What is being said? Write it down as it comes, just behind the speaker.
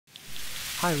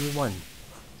Hi everyone,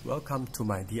 welcome to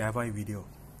my DIY video.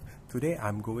 Today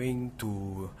I'm going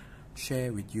to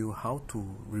share with you how to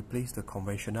replace the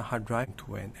conventional hard drive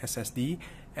to an SSD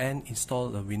and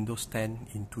install a Windows 10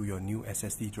 into your new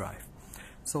SSD drive.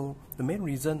 So the main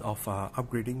reason of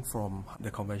upgrading from the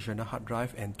conventional hard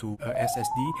drive and to a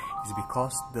SSD is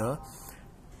because the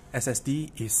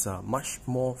SSD is much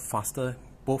more faster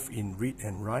both in read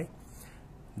and write.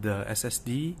 The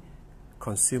SSD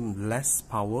consumes less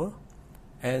power,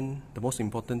 and the most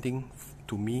important thing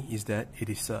to me is that it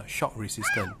is shock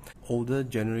resistant. Older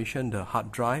generation, the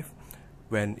hard drive,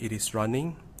 when it is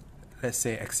running, let's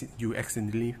say you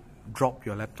accidentally drop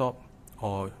your laptop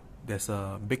or there's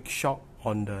a big shock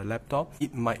on the laptop,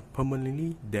 it might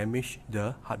permanently damage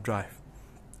the hard drive,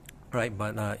 right?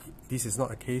 But this is not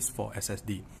the case for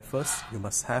SSD. First, you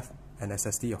must have an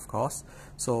SSD, of course.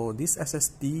 So this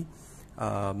SSD,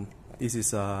 this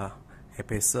is a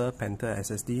Acer Panther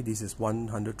SSD. This is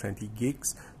 120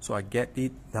 gigs, so I get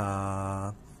it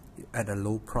at a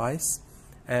low price,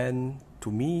 and to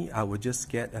me I would just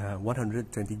get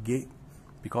 120 gig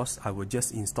because I would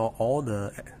just install all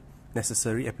the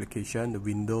necessary application, the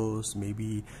Windows,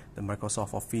 maybe the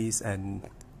Microsoft Office and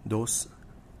those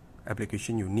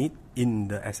application you need in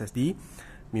the SSD.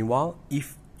 Meanwhile,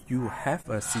 if you have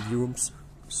a CD-ROM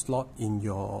slot in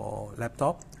your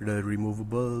laptop, the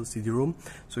removable CD-ROM,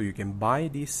 so you can buy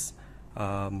this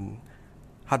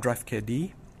hard drive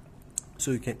KD,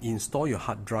 so you can install your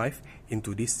hard drive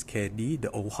into this KD, the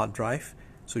old hard drive.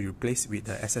 So you replace with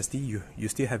the SSD, you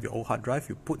still have your old hard drive,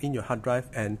 you put in your hard drive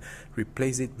and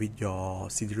replace it with your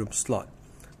CD-ROM slot.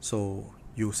 So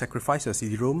you sacrifice your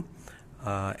CD-ROM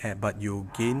but you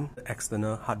gain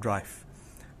external hard drive,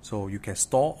 so you can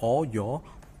store all your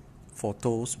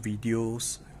photos,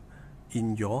 videos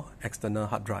in your external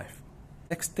hard drive.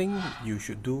 Next thing you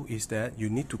should do is that you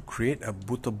need to create a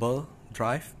bootable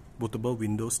drive, bootable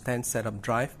Windows 10 setup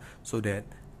drive, so that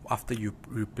after you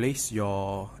replace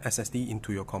your SSD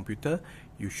into your computer,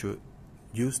 you should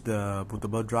use the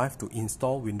bootable drive to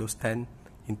install Windows 10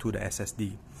 into the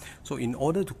SSD. So in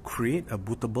order to create a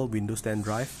bootable Windows 10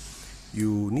 drive,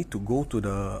 you need to go to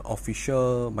the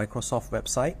official Microsoft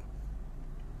website.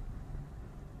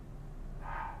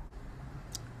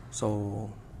 So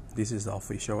this is the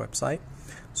official website.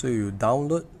 So you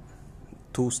download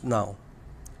Tools Now,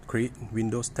 create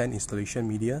Windows 10 installation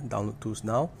media, download Tools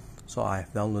Now. So I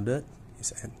have downloaded,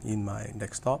 it's in my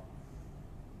desktop.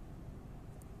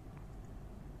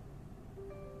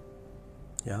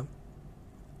 Yeah,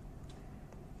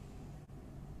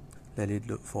 let it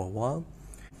load for a while.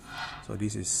 So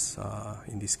this is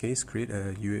in this case, create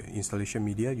a installation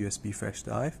media USB flash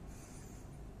drive.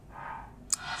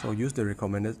 So use the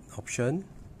recommended option.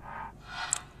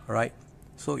 Alright,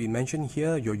 so it mentioned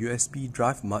here your USB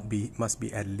drive must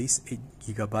be at least 8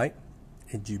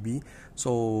 GB.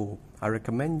 So I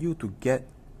recommend you to get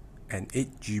an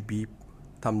 8 GB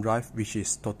thumb drive, which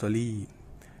is totally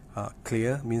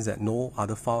clear, means that no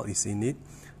other file is in it.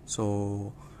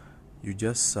 So you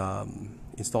just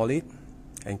install it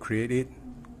and create it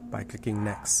by clicking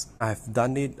next. I've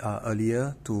done it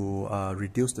earlier to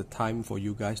reduce the time for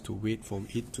you guys to wait for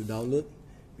it to download,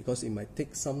 because it might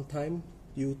take some time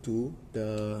due to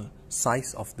the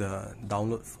size of the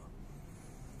download.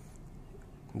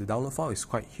 The download file is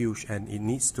quite huge and it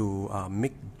needs to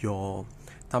make your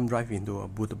thumb drive into a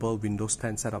bootable Windows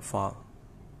 10 setup file.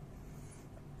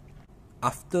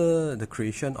 After the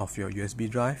creation of your USB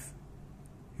drive,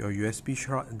 your USB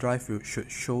drive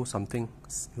should show something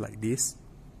like this.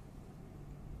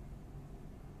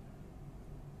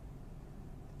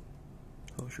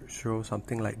 So it should show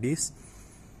something like this.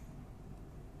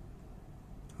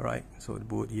 Alright, so the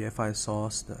boot EFI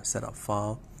source, the setup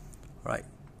file. Right,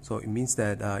 so it means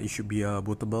that it should be a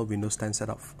bootable Windows 10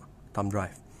 setup thumb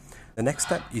drive. The next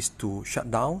step is to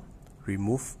shut down,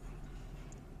 remove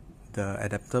the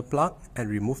adapter plug, and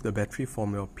remove the battery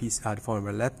from your PC, from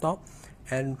your laptop,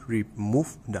 and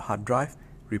remove the hard drive,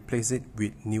 replace it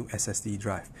with new SSD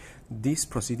drive. This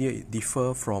procedure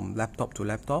differs from laptop to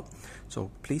laptop,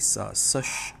 so please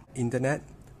search internet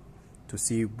to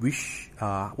see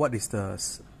what is the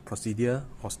procedure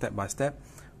or step by step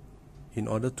in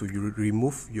order to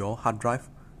remove your hard drive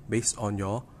based on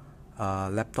your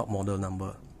laptop model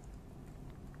number.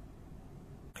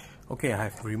 Okay, I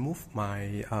have removed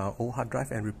my old hard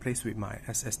drive and replaced with my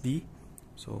SSD.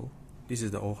 So this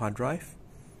is the old hard drive,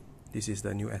 this is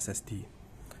the new SSD.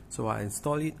 So I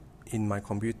install it in my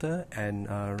computer and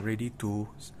ready to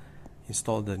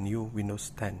install the new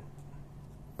Windows 10.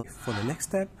 For the next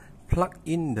step, plug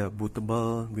in the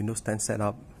bootable Windows 10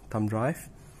 setup thumb drive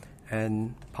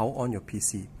and power on your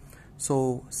PC.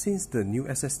 So since the new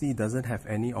SSD doesn't have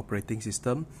any operating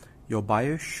system, your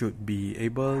BIOS should be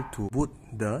able to boot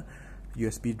the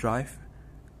USB drive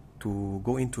to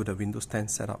go into the Windows 10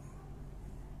 setup.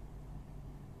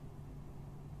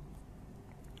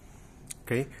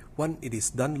 Okay, once it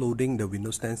is done loading the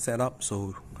Windows 10 setup,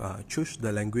 so choose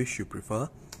the language you prefer.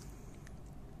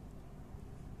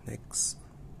 Next,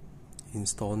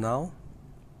 install now.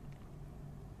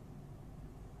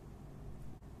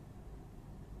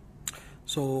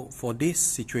 So for this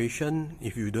situation,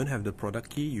 if you don't have the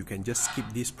product key, you can just skip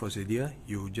this procedure.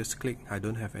 You just click I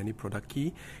don't have any product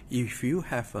key. If you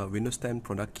have a Windows 10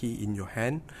 product key in your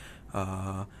hand,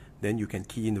 then you can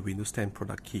key in the Windows 10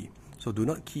 product key. So do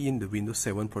not key in the Windows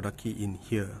 7 product key in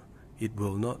here. It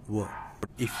will not work.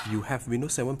 If you have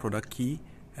Windows 7 product key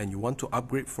and you want to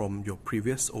upgrade from your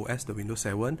previous OS, the Windows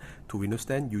 7 to Windows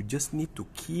 10, you just need to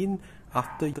key in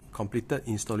after the completed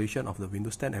installation of the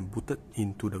Windows 10 and booted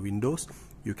into the Windows,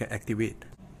 you can activate.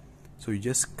 So you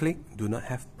just click do not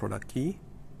have product key.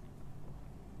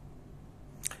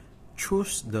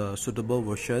 Choose the suitable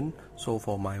version. So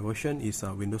for my version is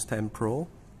Windows 10 Pro.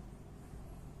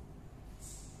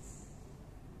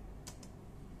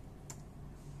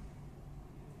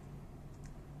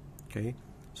 Okay,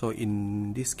 so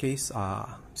in this case,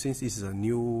 since this is a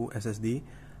new SSD,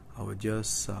 I will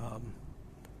just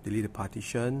delete the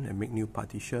partition and make new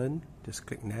partition. Just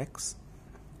click next.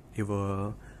 It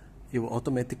will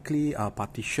automatically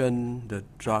partition the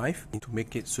drive to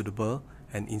make it suitable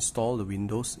and install the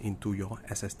Windows into your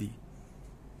SSD.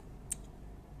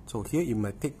 So here it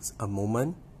might take a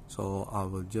moment, so I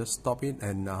will just stop it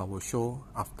and I will show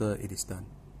after it is done.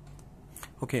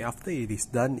 Okay, after it is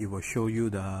done, it will show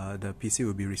you the PC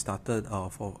will be restarted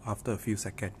after a few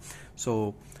seconds.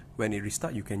 So when it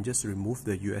restarts, you can just remove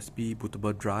the USB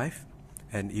bootable drive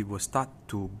and it will start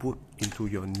to boot into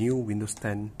your new Windows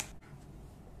 10.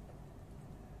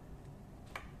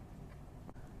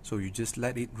 So you just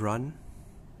let it run.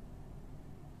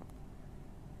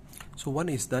 So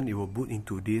once it's done, it will boot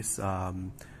into this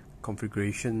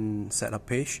configuration setup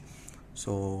page.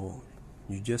 So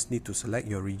you just need to select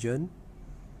your region.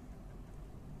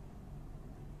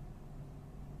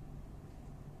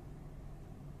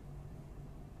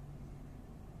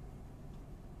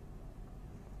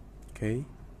 Okay,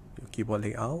 your keyboard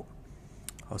layout.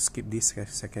 I'll skip this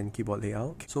second keyboard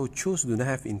layout. So choose do not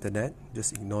have internet,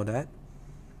 just ignore that.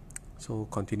 So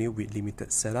continue with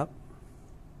limited setup.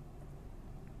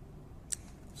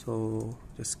 So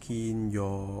just key in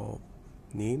your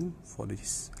name for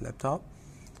this laptop.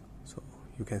 So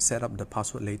you can set up the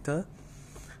password later.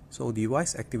 So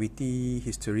device activity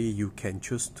history, you can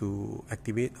choose to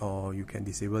activate or you can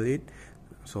disable it.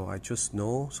 So I choose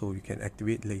no, so you can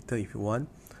activate later if you want.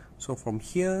 So from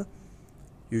here,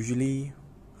 usually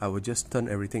I will just turn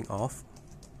everything off.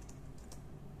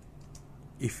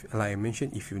 If, like I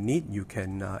mentioned, if you need, you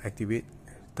can activate,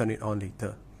 turn it on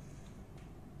later.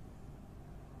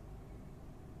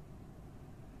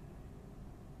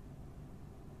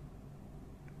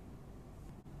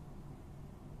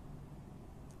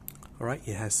 Alright,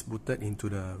 it has booted into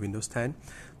the Windows 10.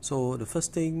 So the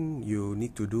first thing you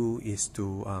need to do is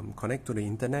to connect to the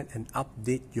internet and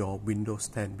update your Windows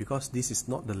 10, because this is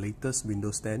not the latest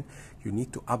Windows 10. You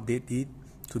need to update it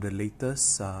to the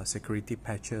latest security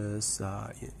patches,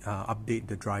 update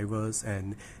the drivers,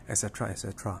 and etc.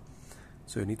 etc.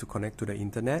 So you need to connect to the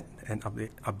internet and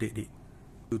update it.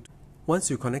 Once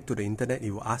you connect to the internet,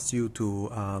 it will ask you to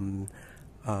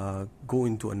go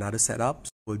into another setup.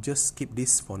 So we'll just skip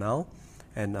this for now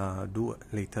and do it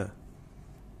later.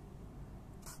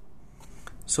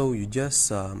 So you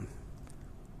just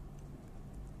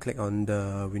click on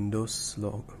the Windows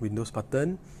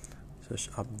button,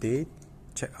 search update,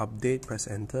 check update, press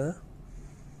enter,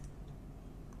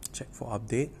 check for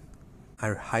update.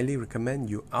 I highly recommend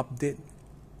you update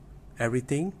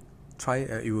everything. Try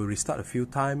it will restart a few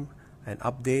times and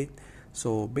update.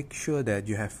 So make sure that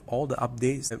you have all the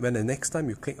updates. When the next time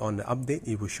you click on the update,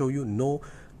 it will show you no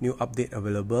new update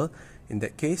available. In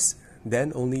that case,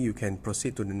 then only you can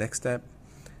proceed to the next step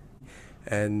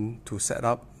and to set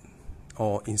up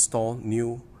or install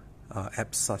new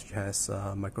apps such as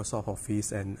Microsoft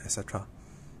Office and etc.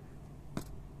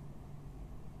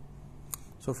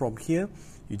 So from here,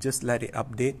 you just let it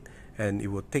update and it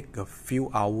will take a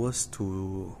few hours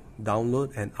to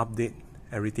download and update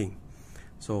everything.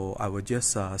 So I will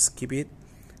just skip it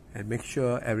and make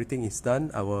sure everything is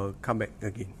done. I will come back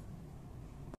again.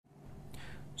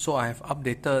 So I have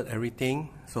updated everything.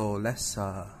 So let's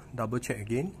double check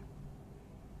again.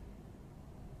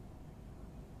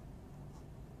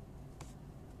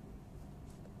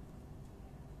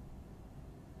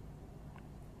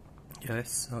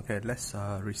 Yes, okay, let's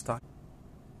restart.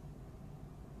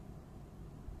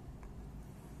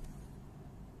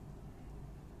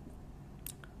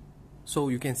 So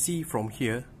you can see from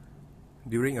here,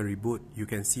 during a reboot, you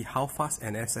can see how fast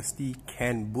an SSD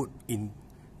can boot in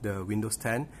the Windows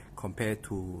 10 compared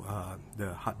to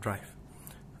the hard drive.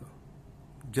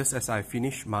 Just as I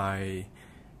finish my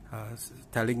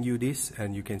telling you this,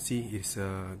 and you can see it's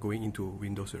going into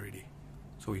Windows already.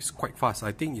 So it's quite fast.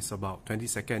 I think it's about 20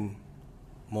 seconds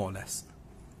more or less.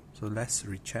 So let's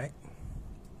recheck.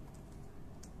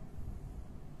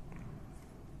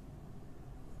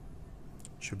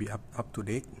 Should be up to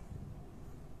date.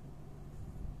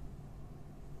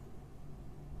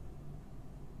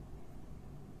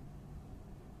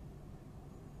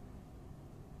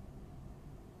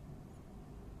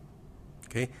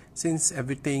 Okay, since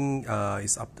everything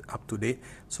is up to date,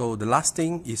 so the last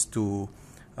thing is to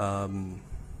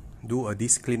do a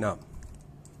disk cleanup.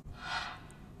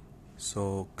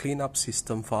 So clean up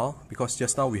system file, because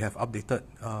just now we have updated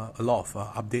a lot of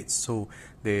updates, so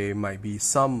there might be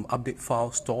some update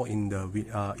file stored in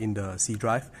the C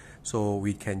drive, so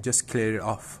we can just clear it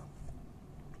off.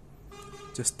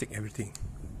 Just take everything.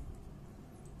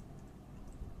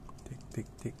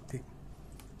 Take.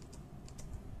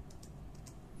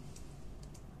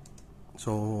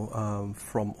 So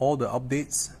from all the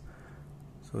updates,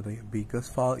 so the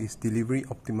biggest file is delivery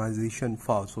optimization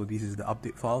file. So this is the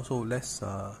update file. So let's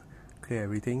clear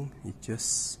everything. It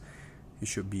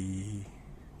should be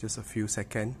just a few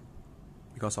seconds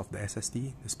because of the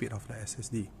SSD, the speed of the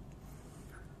SSD.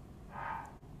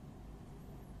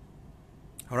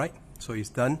 Alright, so it's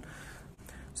done.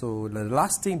 So the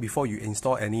last thing before you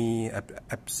install any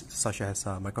apps such as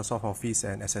Microsoft Office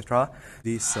and etc.,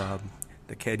 this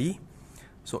the caddy.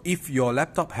 So if your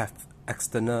laptop have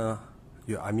external,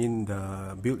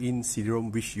 the built-in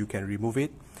CD-ROM, which you can remove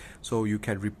it, so you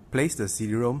can replace the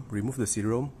CD-ROM, remove the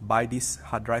CD-ROM, buy this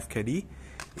hard drive caddy,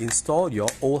 install your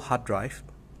old hard drive,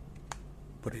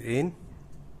 put it in,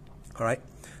 alright,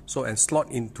 so and slot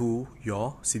into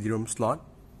your CD-ROM slot,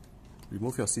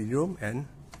 remove your CD-ROM and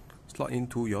slot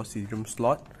into your CD-ROM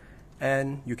slot,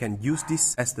 and you can use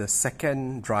this as the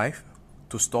second drive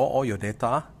to store all your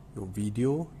data, your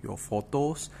video, your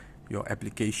photos, your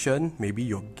application, maybe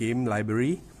your game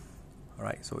library.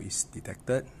 Alright, so it's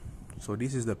detected. So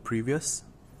this is the previous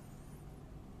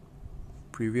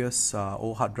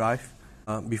old hard drive.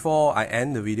 Before I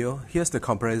end the video, here's the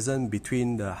comparison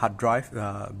between the hard drive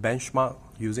benchmark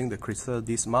using the Crystal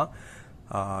Disk Mark,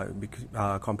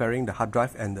 comparing the hard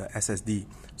drive and the SSD.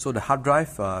 So the hard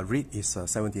drive read is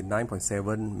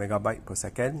 79.7 megabyte per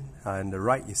second, and the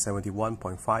write is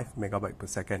 71.5 megabyte per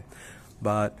second.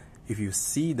 But if you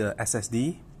see the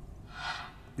SSD,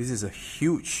 this is a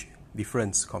huge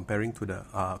difference comparing to the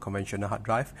conventional hard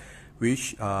drive,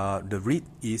 which the read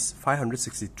is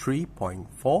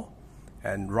 563.4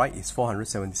 and write is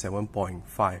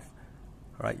 477.5.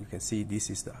 Alright, you can see this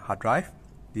is the hard drive,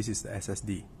 this is the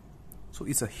SSD. So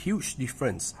it's a huge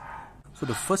difference. So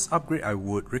the first upgrade I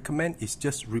would recommend is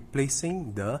just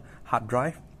replacing the hard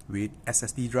drive with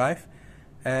SSD drive,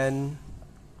 and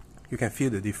you can feel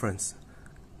the difference.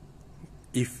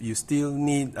 If you still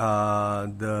need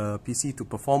the PC to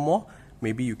perform more,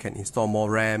 maybe you can install more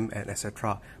RAM and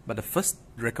etc. But the first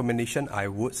recommendation I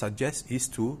would suggest is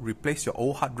to replace your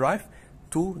old hard drive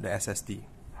to the SSD.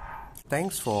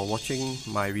 Thanks for watching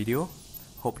my video.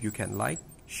 Hope you can like,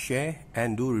 share,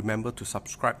 and do remember to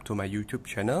subscribe to my YouTube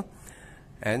channel,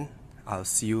 and I'll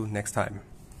see you next time.